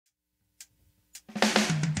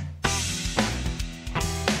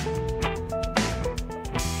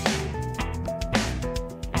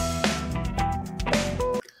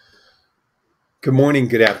Good morning,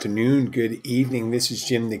 good afternoon, good evening. This is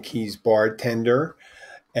Jim the Keys Bartender.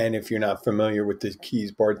 And if you're not familiar with the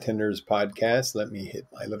Keys Bartenders podcast, let me hit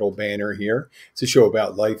my little banner here. It's a show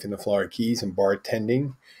about life in the Florida Keys and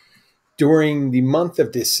bartending. During the month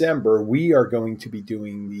of December, we are going to be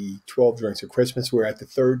doing the 12 drinks of Christmas. We're at the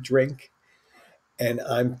third drink, and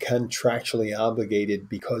I'm contractually obligated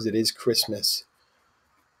because it is Christmas.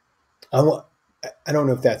 I don't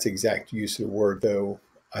know if that's the exact use of the word, though.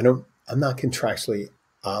 I'm not contractually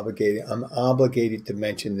obligated. I'm obligated to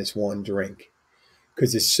mention this one drink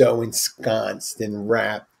because it's so ensconced and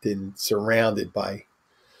wrapped and surrounded by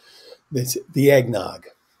this, the eggnog.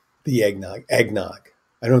 Eggnog.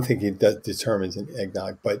 I don't think it determines an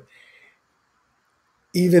eggnog, but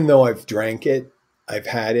even though I've drank it, I've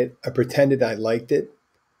had it, I pretended I liked it.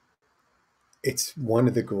 It's one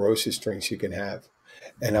of the grossest drinks you can have.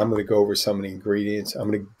 And I'm going to go over some of the ingredients.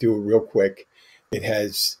 I'm going to do it real quick. It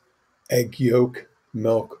has egg yolk,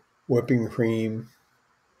 milk, whipping cream,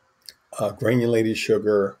 granulated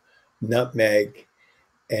sugar, nutmeg,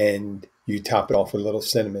 and you top it off with a little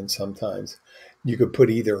cinnamon sometimes. You could put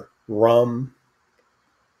either rum,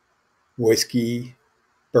 whiskey,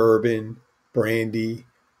 bourbon, brandy,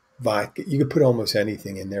 vodka. You could put almost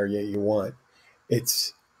anything in there you want.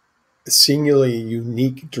 It's a singularly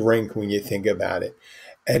unique drink when you think about it.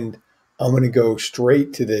 And I'm going to go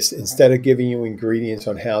straight to this instead of giving you ingredients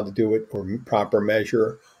on how to do it or proper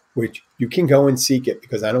measure, which you can go and seek it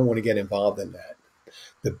because I don't want to get involved in that.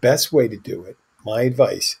 The best way to do it, my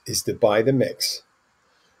advice, is to buy the mix.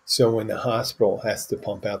 So when the hospital has to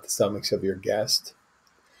pump out the stomachs of your guest,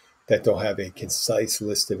 that they'll have a concise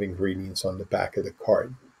list of ingredients on the back of the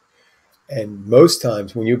carton. And most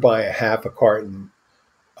times when you buy a half a gallon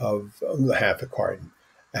of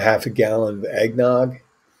eggnog,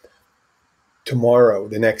 tomorrow,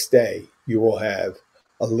 the next day, you will have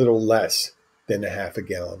a little less than a half a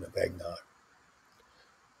gallon of eggnog.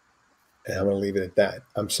 And I'm going to leave it at that.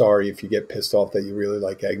 I'm sorry if you get pissed off that you really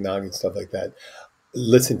like eggnog and stuff like that.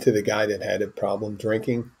 Listen to the guy that had a problem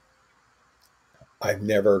drinking. I've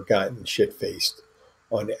never gotten shit-faced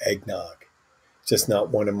on eggnog. It's just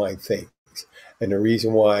not one of my things. And the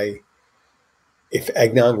reason why, if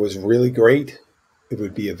eggnog was really great, it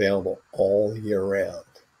would be available all year round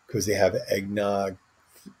because they have eggnog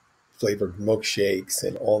flavored milkshakes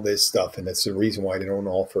and all this stuff. And that's the reason why they don't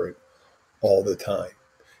offer it all the time.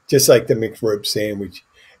 Just like the McRib sandwich,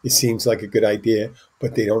 it seems like a good idea,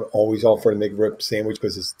 but they don't always offer a McRib sandwich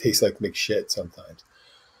because it tastes like McShit sometimes.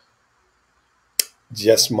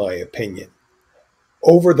 Just my opinion.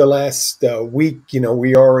 Over the last week,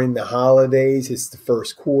 we are in the holidays. It's the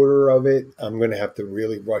first quarter of it. I'm going to have to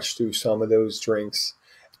really rush through some of those drinks.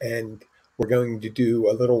 And we're going to do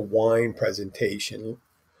a little wine presentation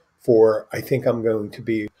I think I'm going to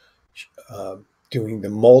be doing the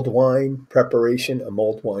mulled wine preparation. A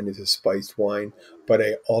mulled wine is a spiced wine, but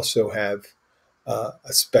I also have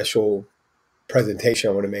a special presentation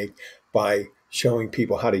I want to make by showing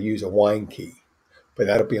people how to use a wine key. But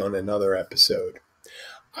that'll be on another episode.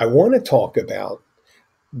 I want to talk about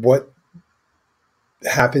what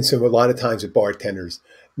happens a lot of times with bartenders,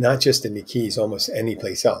 not just in the Keys, almost any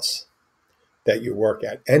place else that you work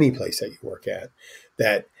at,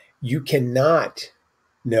 that you cannot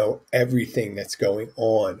know everything that's going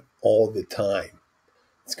on all the time.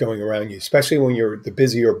 It's going around you, especially when you're the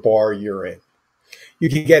busier bar you're in. You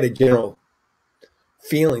can get a general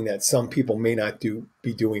feeling that some people may not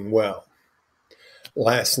be doing well.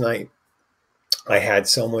 Last night, I had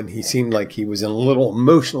someone, he seemed like he was in a little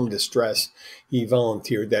emotional distress. He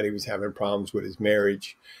volunteered that he was having problems with his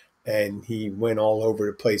marriage, and he went all over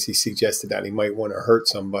the place. He suggested that he might want to hurt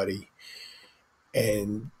somebody.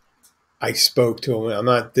 And I spoke to him.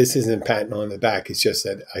 This isn't patting on the back. It's just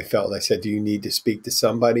that I said, do you need to speak to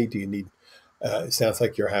somebody? Do you need, it sounds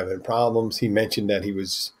like you're having problems. He mentioned that he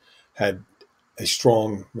had a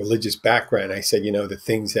strong religious background. I said, the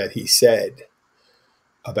things that he said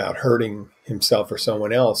about hurting himself or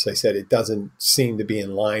someone else, I said, it doesn't seem to be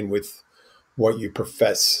in line with what you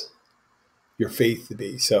profess your faith to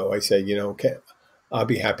be. So I said, okay, I'll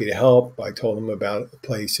be happy to help. I told him about a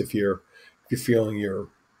place if you're feeling you're,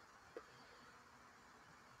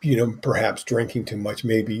 perhaps drinking too much,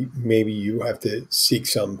 maybe you have to seek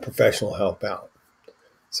some professional help out.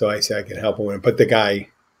 So I said I can help him with it. But the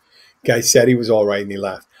guy said he was all right and he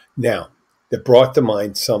left. Now, that brought to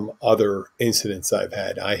mind some other incidents I've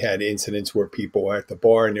had. I had incidents where people are at the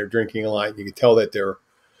bar and they're drinking a lot. You can tell that they're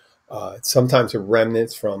sometimes are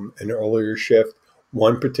remnants from an earlier shift.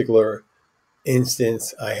 One particular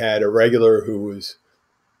instance, I had a regular who was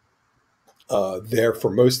there for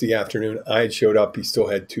most of the afternoon. I had showed up. He still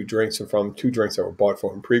had 2 drinks in front of him, 2 drinks that were bought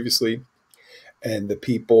for him previously. And the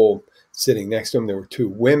people sitting next to him, there were 2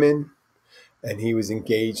 women, and he was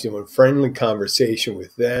engaged in a friendly conversation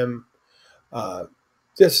with them.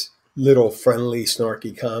 Just little friendly,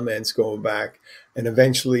 snarky comments going back. And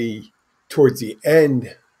eventually, towards the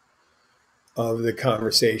end of the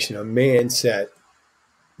conversation, a man sat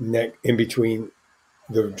in between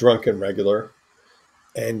the drunken regular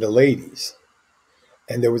and the ladies.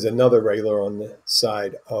 And there was another regular on the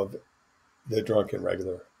side of the drunken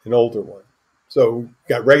regular, an older one. So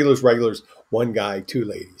got regulars, 1 guy, 2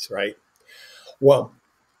 ladies, right? Well,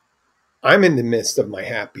 I'm in the midst of my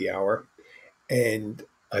happy hour, and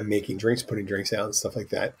I'm making drinks, putting drinks out and stuff like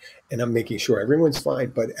that. And I'm making sure everyone's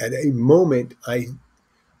fine. But at a moment, I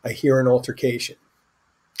hear an altercation.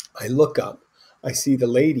 I look up. I see the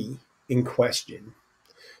lady in question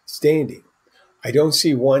standing. I don't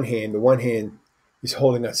see one hand. The one hand is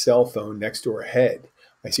holding a cell phone next to her head.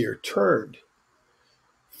 I see her turned,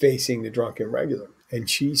 facing the drunken regular. And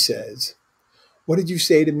she says, "What did you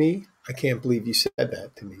say to me? I can't believe you said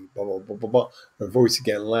that to me." Blah, blah, blah, blah, blah. Her voice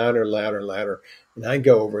again, louder, louder, louder. And I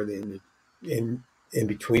go over in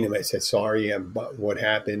between them. I said, "Sorry, what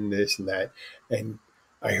happened, this and that." And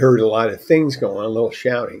I heard a lot of things going on, a little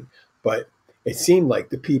shouting. But it seemed like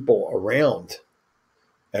the people around,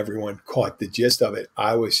 everyone caught the gist of it.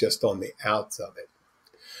 I was just on the outs of it.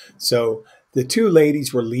 So the 2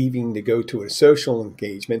 ladies were leaving to go to a social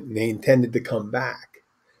engagement, and they intended to come back.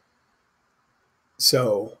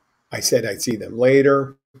 So I said I'd see them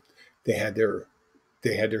later. They had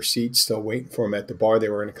their seats still waiting for them at the bar. They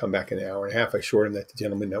were going to come back in an hour and a half. I assured them that the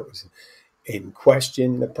gentleman that was in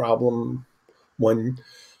question, the problem one,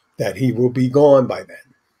 that he will be gone by then.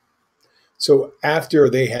 So after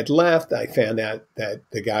they had left, I found out that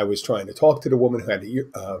the guy was trying to talk to the woman who had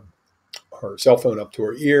her cell phone up to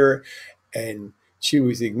her ear, and she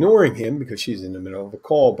was ignoring him because she's in the middle of a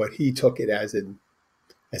call, but he took it as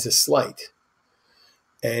a slight.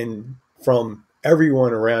 And from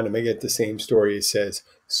everyone around him, I get the same story. It says,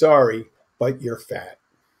 "Sorry, but you're fat."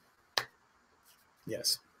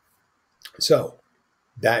 Yes. So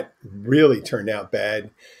that really turned out bad.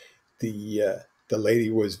 The lady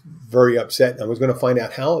was very upset, and I was going to find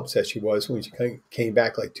out how upset she was when she came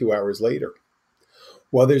back like 2 hours later.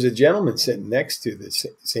 Well, there's a gentleman sitting next to the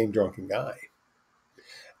same drunken guy,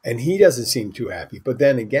 and he doesn't seem too happy. But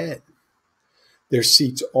then again, there's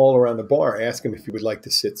seats all around the bar. I asked him if he would like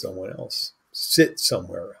to sit somewhere else. He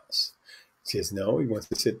says no, he wants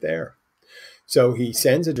to sit there. So he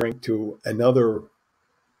sends a drink to another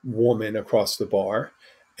woman across the bar,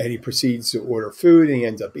 and he proceeds to order food, and he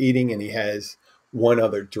ends up eating, and he has one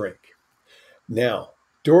other drink. Now,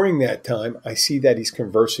 during that time, I see that he's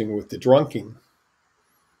conversing with the drunken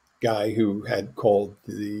guy who had called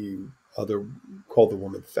the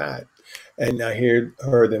woman fat. And I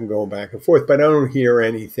heard them going back and forth, but I don't hear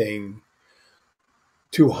anything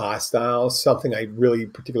too hostile, something I really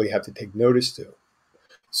particularly have to take notice to.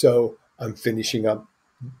 So I'm finishing up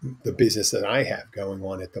the business that I have going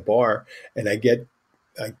on at the bar, and I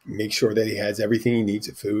make sure that he has everything he needs,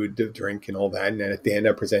 the food, the drink, and all that. And then at the end,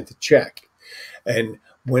 I present a check. And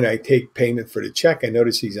when I take payment for the check, I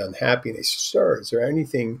notice he's unhappy. And I say, "Sir, is there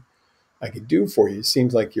anything I could do for you? It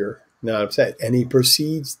seems like you're not upset." And he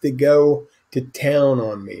proceeds to go to town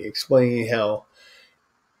on me, explaining how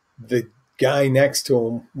the guy next to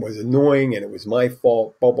him was annoying and it was my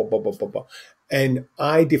fault, blah, blah, blah, blah, blah, blah. And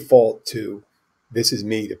I default to, this is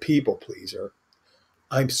me, the people pleaser.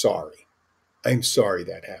 "I'm sorry. I'm sorry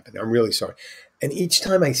that happened. I'm really sorry." And each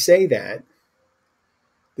time I say that,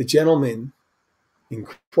 the gentleman in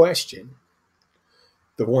question,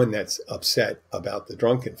 the one that's upset about the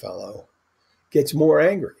drunken fellow, gets more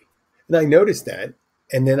angry. And I notice that.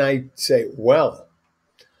 And then I say, "Well,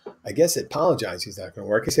 I guess apologizing is not going to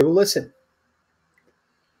work." I say, "Well, listen,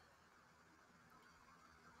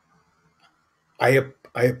 I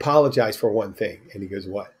apologize for one thing." And he goes,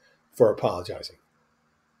 "What?" "For apologizing.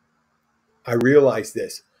 I realized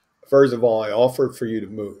this. First of all, I offered for you to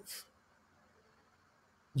move.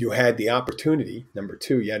 You had the opportunity. Number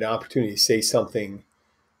 2, you had the opportunity to say something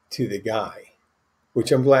to the guy,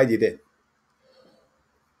 which I'm glad you did.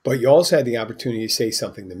 But you also had the opportunity to say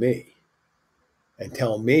something to me and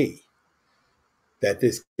tell me that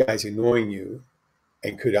this guy's annoying you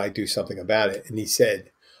and could I do something about it." And he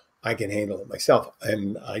said, "I can handle it myself."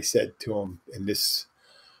 And I said to him, and this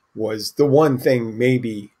was the one thing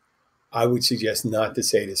maybe I would suggest not to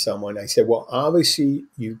say to someone. I said, "Well, obviously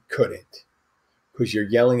you couldn't because you're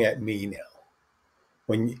yelling at me now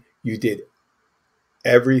when you did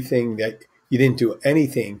everything that you didn't do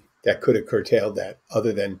anything that could have curtailed that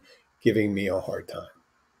other than giving me a hard time.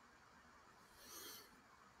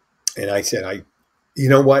 And I said, you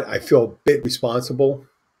know what? I feel a bit responsible,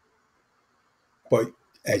 but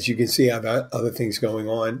as you can see, I've got other things going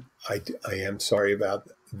on. I am sorry about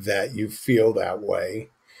that. You feel that way.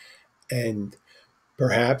 And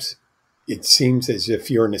perhaps it seems as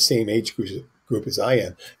if you're in the same age group as I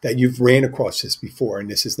am, that you've ran across this before, and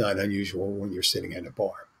this is not unusual when you're sitting at a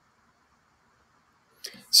bar.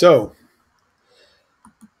 So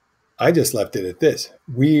I just left it at this.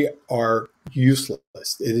 We are useless.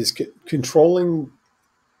 It is controlling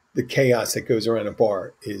the chaos that goes around a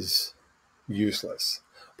bar is useless.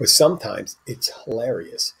 But sometimes it's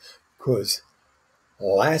hilarious because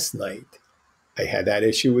last night I had that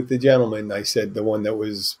issue with the gentleman. I said the one that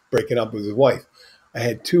was breaking up with his wife. I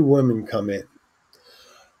had two women come in.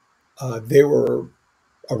 They were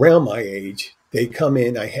around my age. They come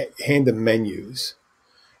in. I hand them menus.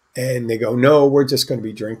 And they go, no, we're just going to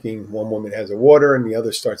be drinking. One woman has a water and the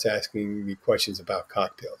other starts asking me questions about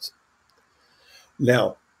cocktails.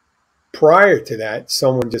 Now, prior to that,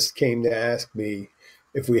 someone just came to ask me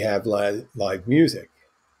if we have live music.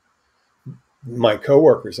 My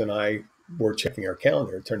coworkers and I were checking our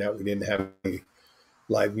calendar. It turned out we didn't have any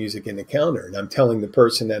live music in the calendar. And I'm telling the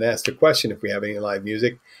person that asked the question if we have any live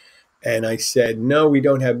music. And I said, no, we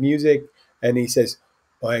don't have music. And he says,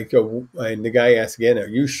 I go, and the guy asked again, are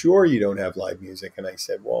you sure you don't have live music? And I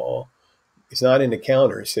said, well, it's not in the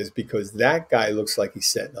calendar. He says, because that guy looks like he's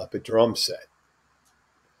setting up a drum set.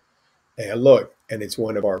 And I look, and it's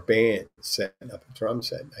one of our bands setting up a drum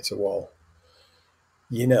set. And I said, well,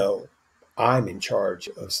 you know, I'm in charge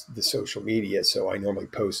of the social media, so I normally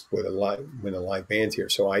post when a live band's here.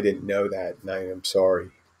 So I didn't know that, and I am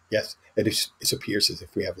sorry. Yes, it appears as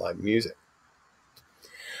if we have live music.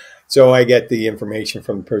 So I get the information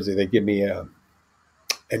from the person. They give me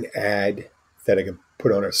an ad that I can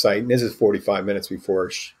put on our site, and this is 45 minutes before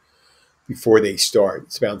they start.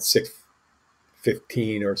 It's about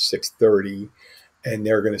 6:15 or 6:30, and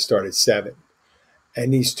they're going to start at 7.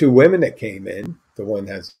 And these two women that came in, the one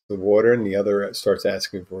has the water and the other starts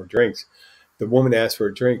asking for drinks. The woman asked for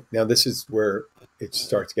a drink. Now this is where it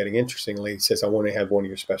starts getting interesting. The lady says, I want to have one of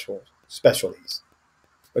your specialties.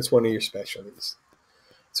 What's one of your specialties?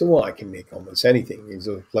 So, well, I can make almost anything. He's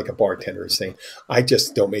like a bartender is saying, I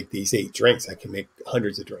just don't make these 8 drinks. I can make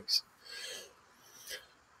hundreds of drinks.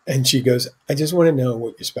 And she goes, I just want to know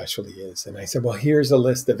what your specialty is. And I said, well, here's a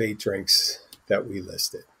list of 8 drinks that we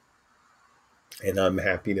listed. And I'm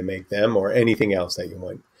happy to make them or anything else that you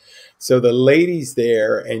want. So the lady's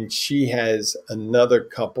there, and she has another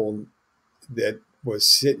couple that's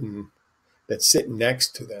sitting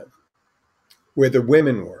next to them where the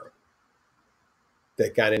women were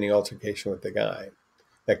that got in the altercation with the guy.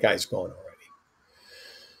 That guy's gone already.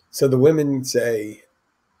 So the women say,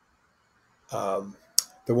 the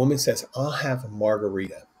woman says, I'll have a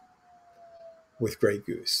margarita with Grey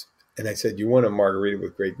Goose. And I said, you want a margarita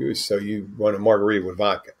with Grey Goose, so you want a margarita with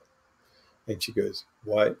vodka. And she goes,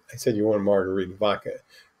 what? I said, you want a margarita with vodka.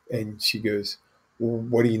 And she goes, well,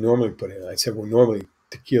 what do you normally put in? I said, well, normally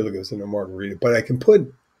tequila goes in a margarita, but I can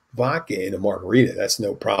put vodka in a margarita. That's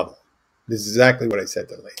no problem. This is exactly what I said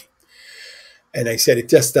to the lady. And I said, it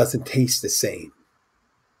just doesn't taste the same.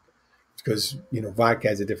 Because, vodka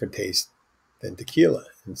has a different taste than tequila.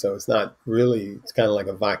 And so it's not really, it's kind of like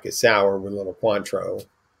a vodka sour with a little Cointreau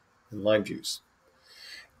and lime juice.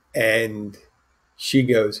 And she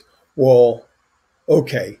goes, well,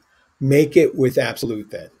 okay, make it with Absolute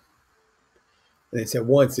then. And I said,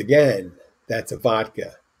 once again, that's a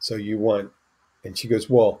vodka. So you want, and she goes,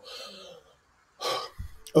 well,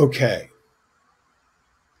 okay,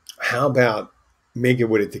 how about make it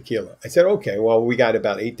with a tequila? I said, okay, well, we got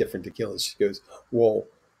about 8 different tequilas. She goes, well,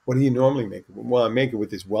 what do you normally make it with? Well, I make it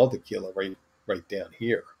with this well tequila right down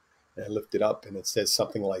here. And I lift it up, and it says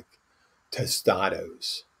something like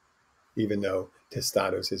Tostados, even though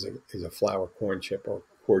Tostados is a flour corn chip or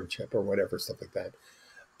whatever, stuff like that.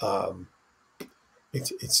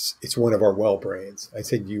 It's one of our well brands. I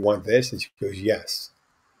said, do you want this? And she goes, yes.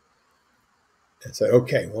 I said,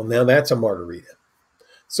 okay, well, now that's a margarita.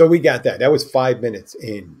 So we got that. That was 5 minutes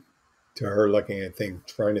in to her looking at things,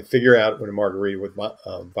 trying to figure out what a margarita with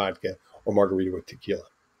vodka or margarita with tequila.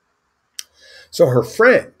 So her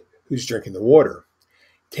friend, who's drinking the water,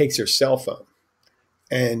 takes her cell phone.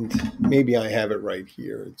 And maybe I have it right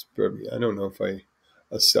here. It's probably, I don't know if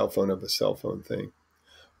a cell phone thing.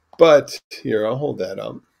 But here, I'll hold that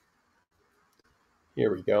up.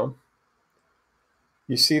 Here we go.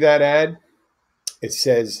 You see that ad? It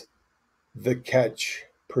says, The Catch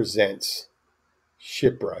presents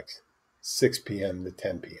Shipwrecks, 6 p.m. to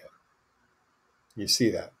 10 p.m. You see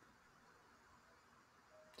that.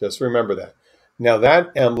 Just remember that. Now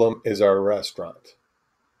that emblem is our restaurant.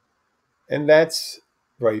 And that's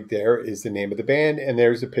right there is the name of the band. And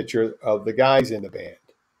there's a picture of the guys in the band.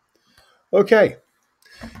 Okay.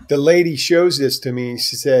 The lady shows this to me.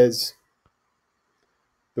 She says,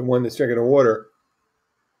 the one that's drinking the water,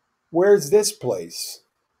 where's this place?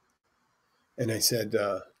 And I said,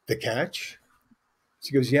 the Catch?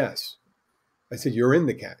 She goes, yes. I said, you're in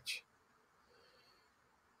the Catch.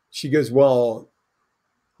 She goes, well,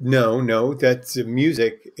 no, that's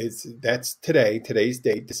music. That's today's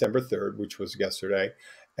date, December 3rd, which was yesterday.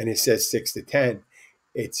 And it says 6 to 10.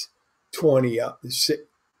 It's 20 of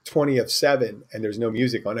 7, and there's no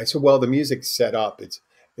music on. I said, well, the music's set up.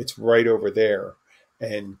 It's right over there.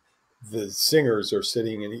 And the singers are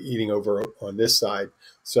sitting and eating over on this side.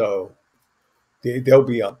 So they'll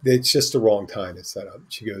be up. It's just the wrong time to set up.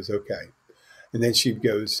 She goes, okay. And then she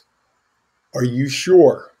goes, are you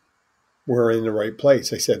sure we're in the right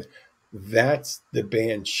place? I said, that's the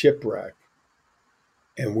band Shipwreck,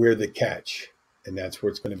 and we're the Catch. And that's where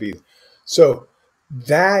it's going to be. So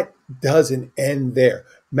that doesn't end there.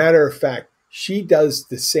 Matter of fact, she does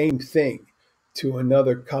the same thing to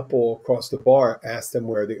another couple across the bar, ask them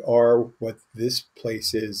where they are, what this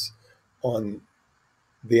place is on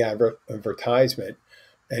the advertisement.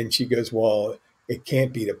 And she goes, well, it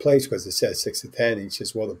can't be the place because it says 6 to 10. And she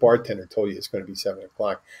says, well, the bartender told you it's going to be 7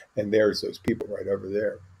 o'clock. And there's those people right over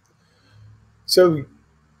there. So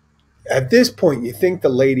at this point, you think the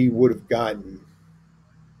lady would have gotten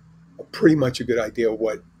pretty much a good idea of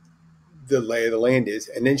what the lay of the land is.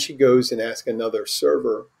 And then she goes and asks another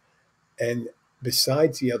server. And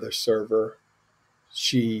besides the other server,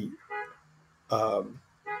 she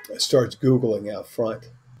starts Googling out front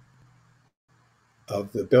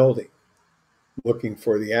of the building, looking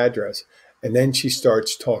for the address. And then she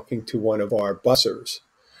starts talking to one of our bussers.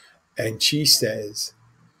 And she says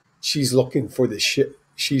she's looking for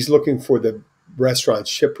the restaurant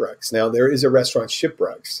Shipwrecks. Now, there is a restaurant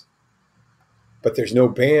Shipwrecks, but there's no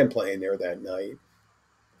band playing there that night.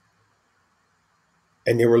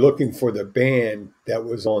 And they were looking for the band that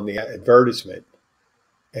was on the advertisement.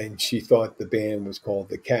 And she thought the band was called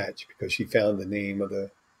The Catch because she found the name of the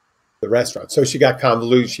restaurant. So she got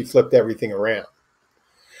convoluted. She flipped everything around.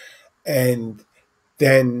 And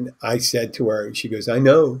then I said to her, she goes, I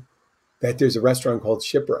know that there's a restaurant called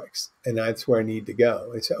Shipwrecks, and that's where I need to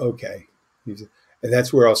go. I said, okay. And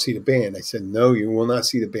that's where I'll see the band. I said, no, you will not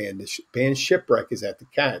see the band. The band Shipwreck is at the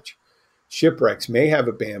Catch. Shipwrecks may have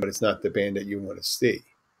a band, but it's not the band that you want to see.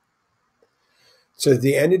 So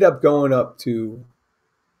they ended up going up to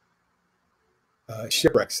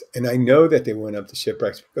Shipwrecks. And I know that they went up to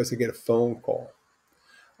Shipwrecks because they get a phone call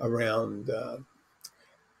around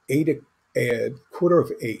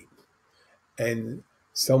 8:15. And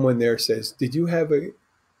someone there says, did you have a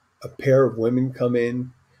pair of women come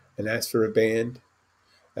in and ask for a band?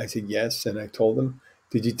 I said, yes. And I told them,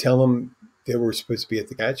 did you tell them they were supposed to be at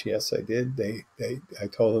the Catch? Yes, I did. I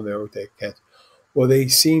told them they were at the Catch. Well, they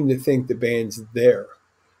seem to think the band's there.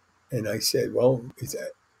 And I said, well,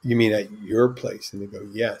 you mean at your place? And they go,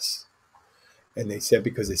 yes. And they said,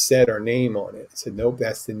 because it said our name on it. I said, nope,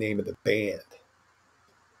 that's the name of the band.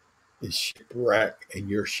 It's Shipwreck, and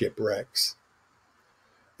you're Shipwrecks.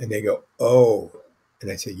 And they go, oh. And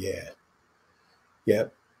I said, yeah.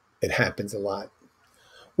 Yep, it happens a lot.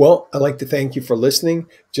 Well, I'd like to thank you for listening.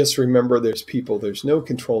 Just remember there's no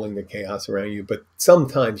controlling the chaos around you, but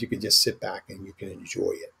sometimes you can just sit back and you can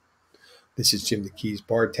enjoy it. This is Jim the Keys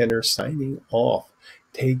Bartender signing off.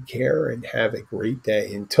 Take care and have a great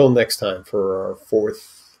day. Until next time for our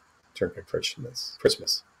 4th drink of Christmas.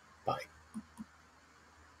 Bye.